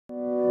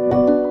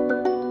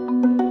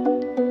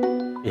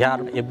Here,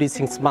 every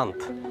 6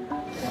 months,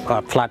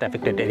 flood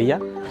affected area.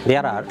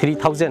 There are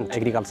 3,000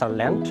 agricultural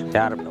land.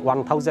 There are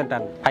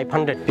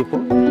 1,500 people.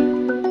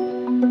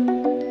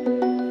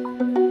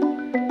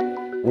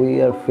 We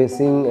are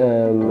facing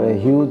a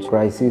huge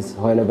crisis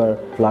whenever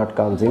flood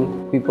comes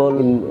in. People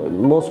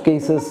in most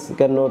cases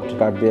cannot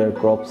cut their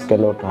crops,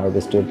 cannot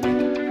harvest it.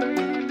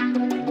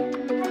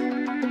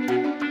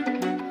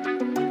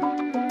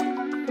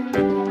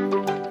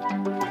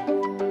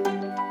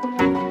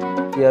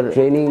 We are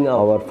training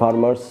our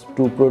farmers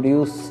to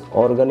produce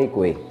organic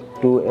way,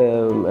 to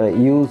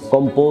use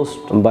compost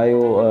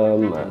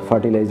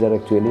fertilizer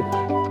actually.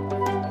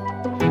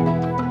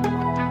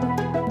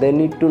 They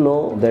need to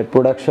know that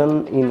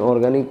production in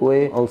organic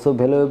way also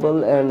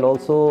valuable and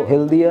also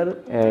healthier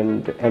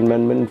and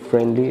environment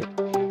friendly.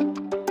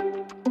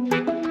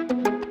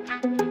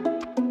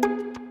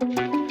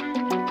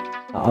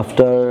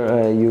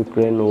 After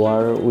Ukraine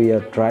war, we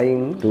are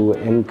trying to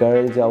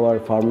encourage our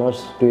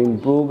farmers to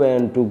improve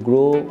and to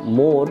grow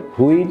more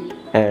wheat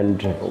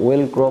and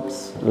well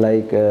crops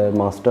like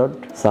mustard,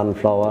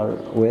 sunflower,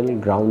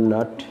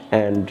 groundnut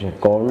and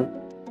corn.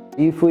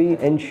 If we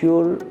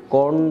ensure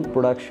corn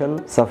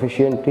production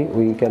sufficiently,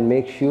 we can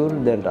make sure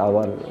that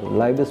our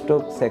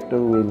livestock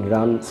sector will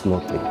run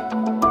smoothly.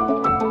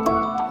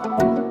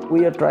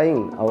 We are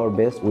trying our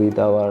best with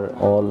our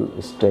all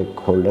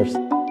stakeholders.